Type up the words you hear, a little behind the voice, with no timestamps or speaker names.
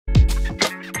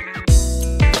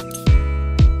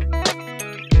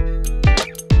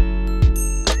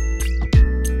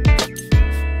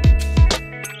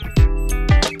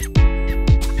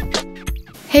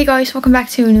Hey guys, welcome back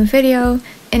to a new video.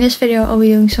 In this video I'll be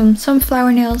doing some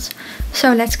sunflower nails.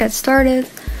 So let's get started.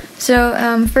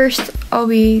 So first I'll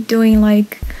be doing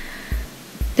like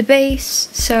the base.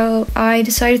 So I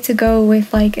decided to go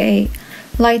with like a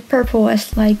light purple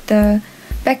as like the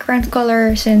background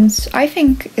color, since I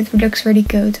think it looks really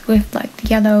good with like the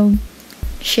yellow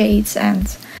shades,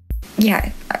 and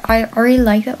yeah, I really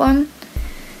like that one.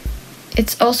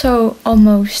 It's also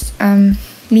almost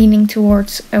leaning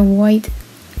towards a white-ish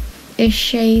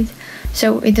shade,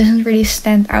 so it doesn't really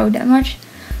stand out that much,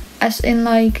 as in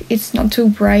like it's not too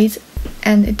bright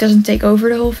and it doesn't take over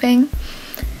the whole thing.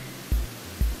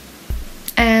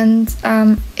 And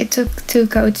it took 2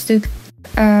 coats to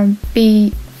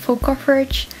be full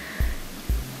coverage,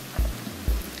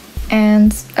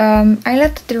 and I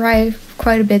let it dry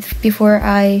quite a bit before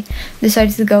I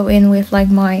decided to go in with like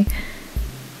my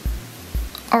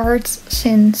art,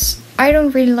 since I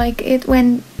don't really like it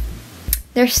when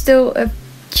there's still a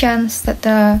chance that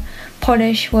the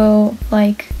polish will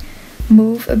like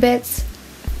move a bit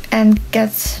and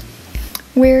get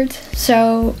weird.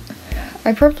 So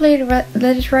I probably let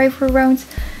it dry for around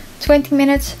 20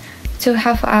 minutes to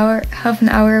half an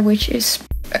hour, which is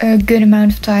a good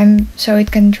amount of time so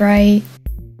it can dry.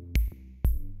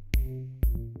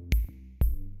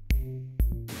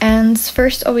 And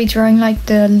first I'll be drawing like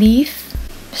the leaf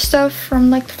stuff from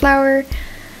like the flower,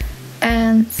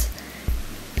 and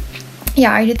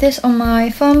yeah, I did this on my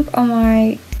thumb, on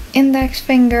my index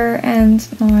finger and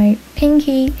my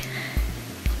pinky,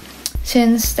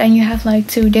 since then you have like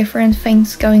 2 different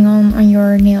things going on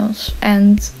your nails,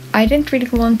 and I didn't really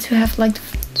want to have like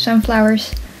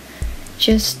sunflowers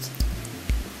just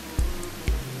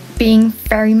being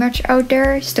very much out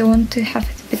there. I still want to have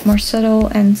it a bit more subtle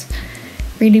and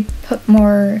really put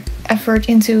more effort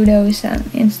into those,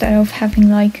 instead of having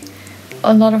like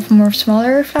a lot of more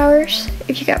smaller flowers,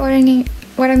 if you get what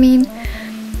I mean.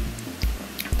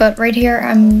 But right here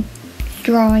I'm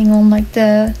drawing on like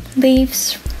the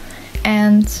leaves,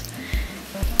 and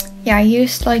yeah, I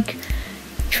used like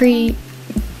 3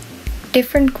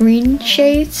 different green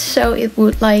shades so it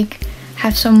would like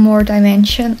have some more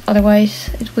dimension, otherwise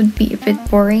it would be a bit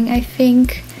boring, I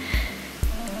think.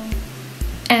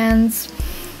 And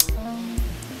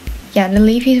yeah, the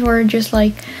leafies were just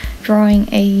like drawing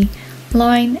a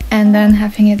line and then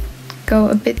having it go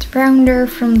a bit rounder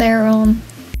from there on.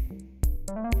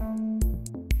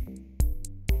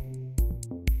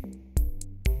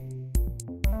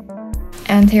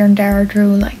 And here and there I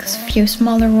drew like a few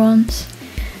smaller ones,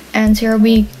 and here I'll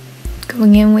be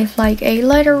going in with like a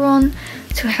lighter one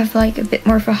to have like a bit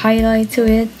more of a highlight to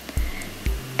it.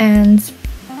 And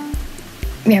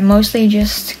yeah, mostly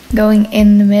just going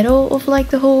in the middle of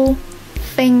like the whole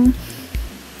thing.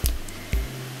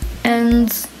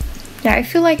 And yeah, I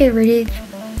feel like it really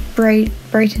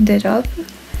brightened it up,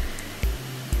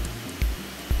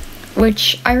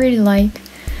 which I really like.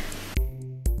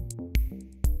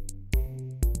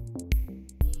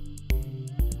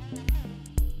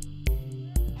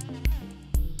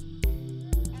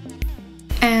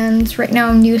 And right now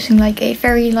I'm using like a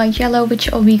very light yellow,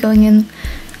 which I'll be going in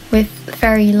with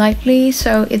very lightly,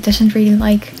 so it doesn't really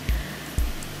like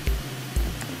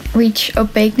reach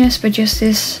opaqueness, but just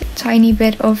this tiny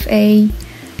bit of a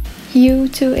hue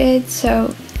to it.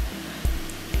 So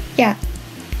yeah,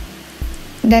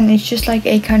 then it's just like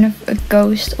a kind of a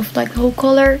ghost of like the whole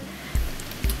color.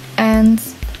 And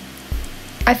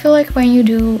I feel like when you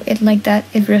do it like that,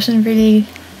 it doesn't really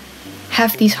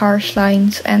have these harsh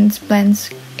lines and blends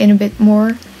in a bit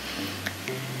more.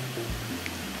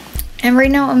 And right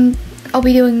now I'll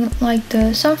be doing like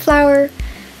the sunflower,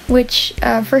 which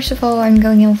first of all I'm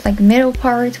going in with like the middle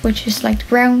part, which is like the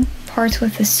brown part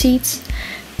with the seeds.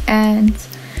 And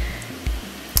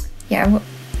yeah,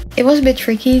 it was a bit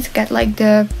tricky to get like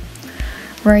the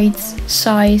right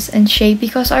size and shape,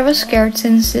 because I was scared,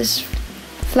 since this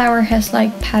flower has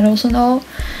like petals and all,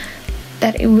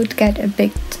 that it would get a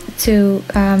bit too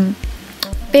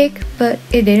big, but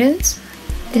it didn't.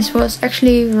 This was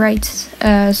actually right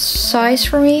size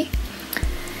for me.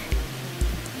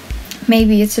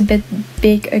 Maybe it's a bit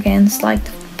big against like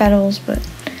the petals, but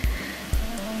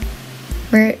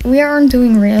we aren't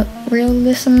doing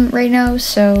realism right now,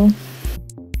 so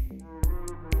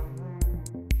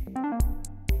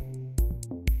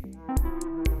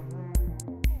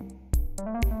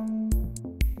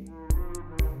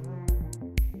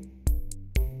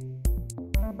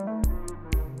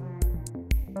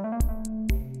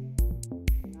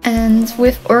and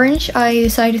with orange I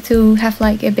decided to have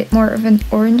like a bit more of an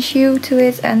orange hue to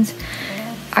it, and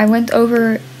I went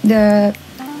over the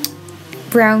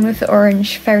brown with the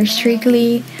orange very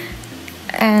streakily,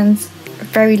 and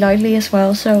very lightly as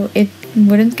well, so it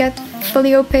wouldn't get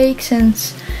fully opaque,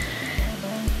 since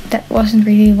that wasn't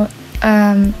really what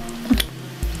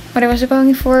I was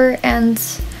going for, and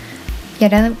yeah,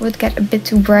 then it would get a bit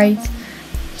too bright.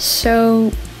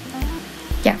 So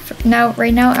yeah,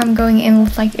 right now I'm going in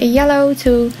with like a yellow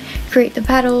to create the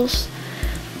petals.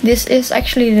 This is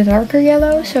actually the darker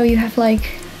yellow, so you have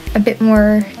like a bit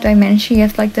more dimension. You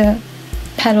have like the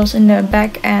petals in the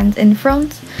back and in the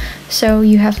front, so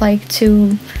you have like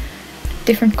two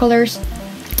different colors.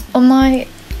 On my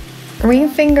ring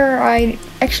finger I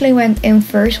actually went in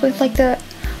first with like the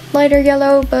lighter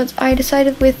yellow, but I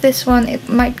decided with this one it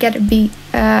might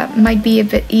be a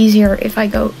bit easier if I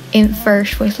go in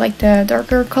first with like the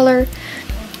darker color,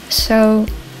 so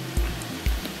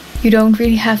you don't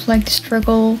really have like the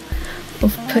struggle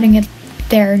of putting it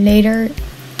there later.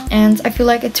 And I feel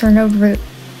like it turned out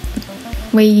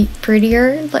way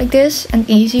prettier like this and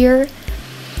easier.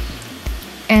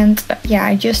 And yeah,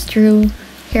 I just drew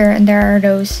here and there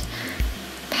those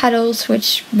petals,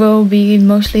 which will be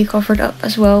mostly covered up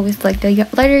as well with like the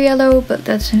lighter yellow, but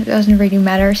that doesn't really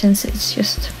matter since it's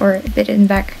just for a bit in the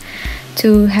back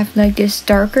to have like this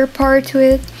darker part to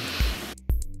it.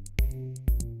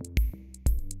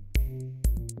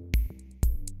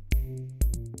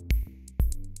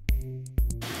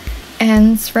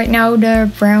 And right now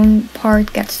the brown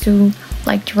part gets to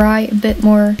like dry a bit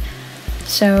more,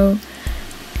 so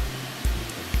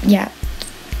yeah,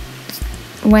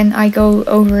 when I go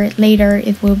over it later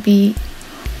it will be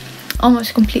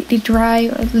almost completely dry,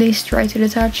 or at least dry to the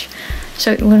touch,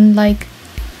 so it wouldn't like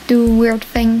do weird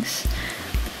things.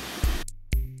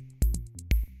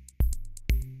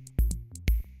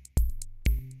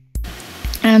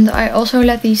 And I also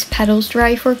let these petals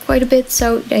dry for quite a bit,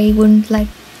 so they wouldn't like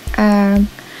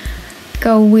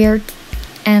go weird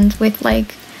and with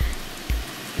like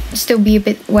still be a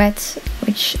bit wet,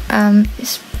 which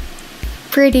is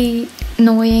pretty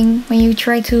annoying when you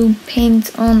try to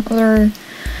paint on other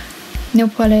nail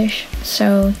polish.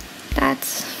 So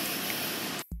that's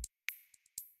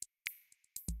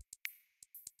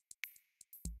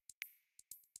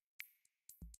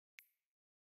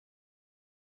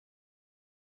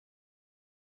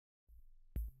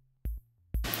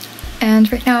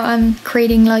and right now I'm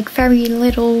creating like very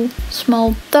little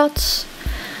small dots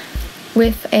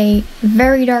with a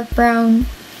very dark brown.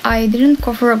 I didn't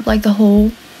cover up like the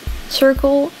whole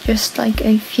circle, just like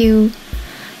a few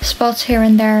spots here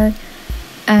and there,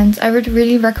 and I would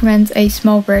really recommend a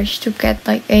small brush to get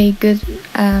like a good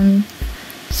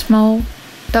small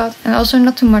dot, and also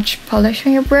not too much polish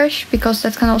on your brush, because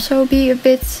that can also be a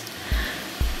bit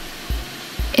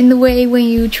in the way when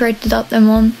you try to dot them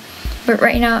on. But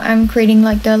right now I'm creating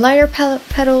like the lighter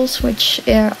petals, which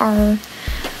are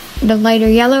the lighter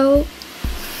yellow.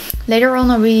 Later on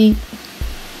I'll be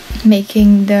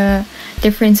making the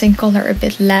difference in color a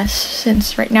bit less,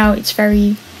 since right now it's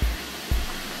very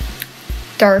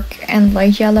dark and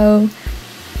light yellow,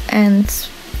 and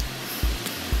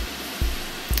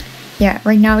yeah,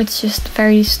 right now it's just the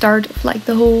very start of like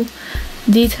the whole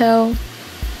detail.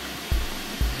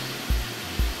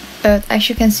 But as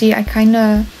you can see, I kind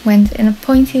of went in a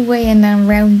pointy way and then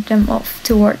rounded them off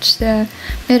towards the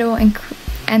middle and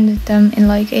ended them in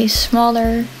like a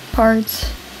smaller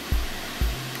part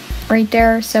right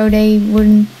there, so they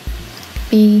wouldn't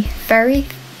be very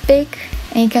big,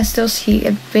 and you can still see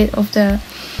a bit of the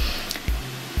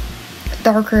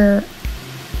darker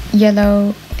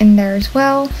yellow in there as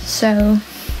well. So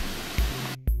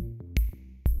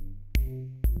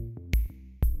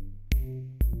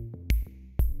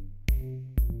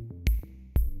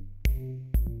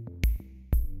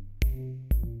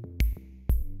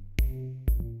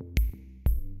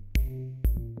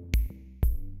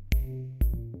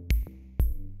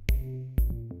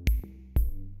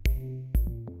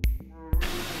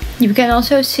you can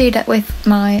also see that with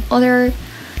my other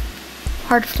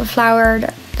part of the flower,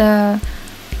 the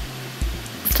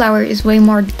flower is way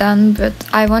more done, but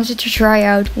I wanted to try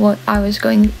out what I was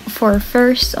going for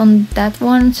first on that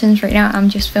one, since right now I'm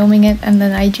just filming it and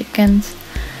then I can't,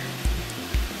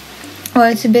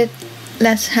 well, it's a bit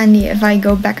less handy if I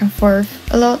go back and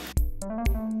forth a lot.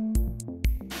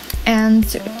 And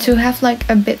to have like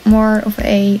a bit more of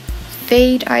a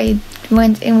fade, I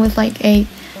went in with like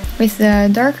with the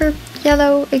darker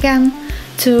yellow again,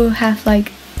 to have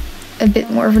like a bit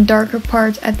more of a darker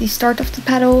part at the start of the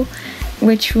petal,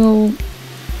 which will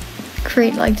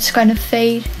create like this kind of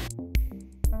fade.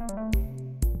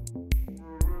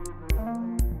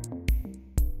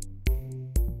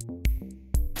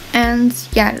 And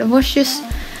yeah, it was just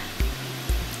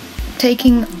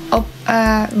taking up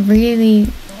a really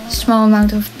small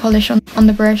amount of polish on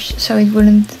the brush, so it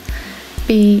wouldn't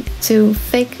be too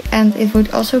thick and it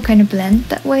would also kind of blend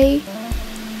that way.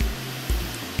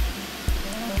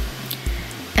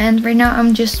 And right now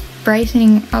I'm just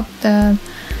brightening up the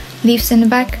leaves in the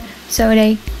back so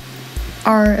they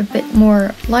are a bit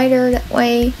more lighter that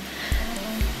way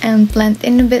and blend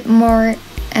in a bit more.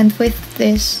 And with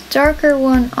this darker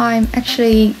one I'm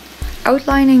actually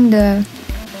outlining the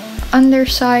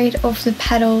underside of the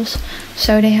petals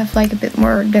so they have like a bit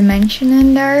more dimension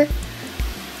in there,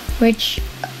 which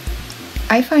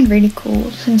I find really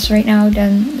cool, since right now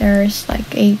then there's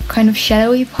like a kind of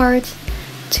shadowy part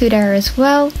to there as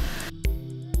well.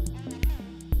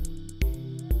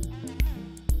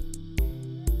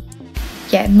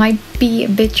 Yeah, it might be a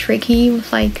bit tricky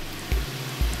with like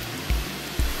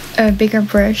a bigger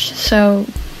brush, so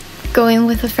go in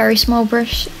with a very small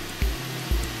brush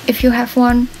if you have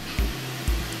one,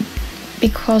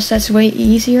 because that's way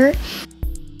easier.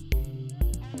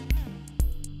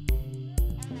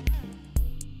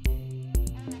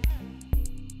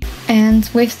 And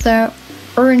with the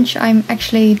orange I'm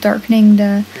actually darkening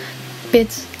the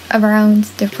bit around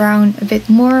the brown a bit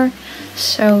more,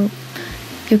 so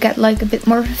you get like a bit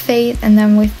more of a fade. And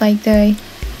then with like the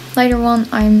lighter one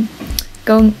I'm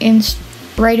going in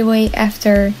right away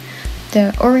after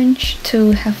the orange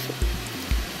to have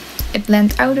it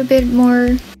blend out a bit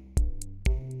more.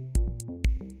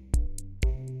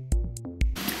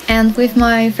 And with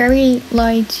my very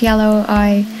light yellow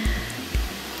I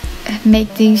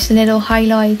make these little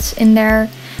highlights in there,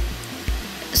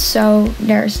 so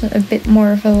there's a bit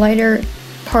more of a lighter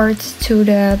part to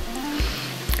the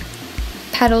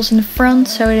petals in the front,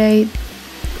 so they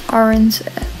aren't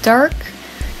dark,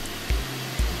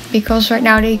 because right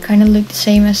now they kind of look the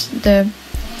same as the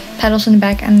petals in the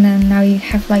back, and then now you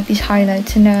have like these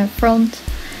highlights in the front.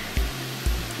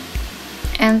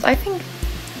 And I think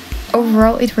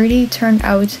overall it really turned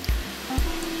out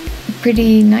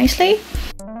pretty nicely.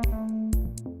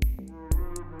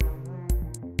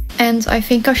 And I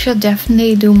think I should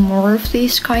definitely do more of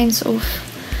these kinds of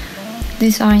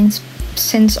designs,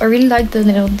 since I really like the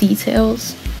little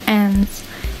details. And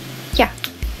yeah,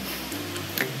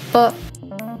 but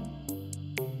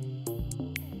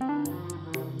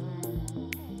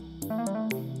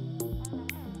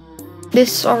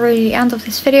this is already the end of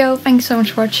this video. Thanks so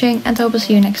much for watching and I hope I'll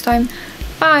see you next time.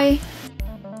 Bye!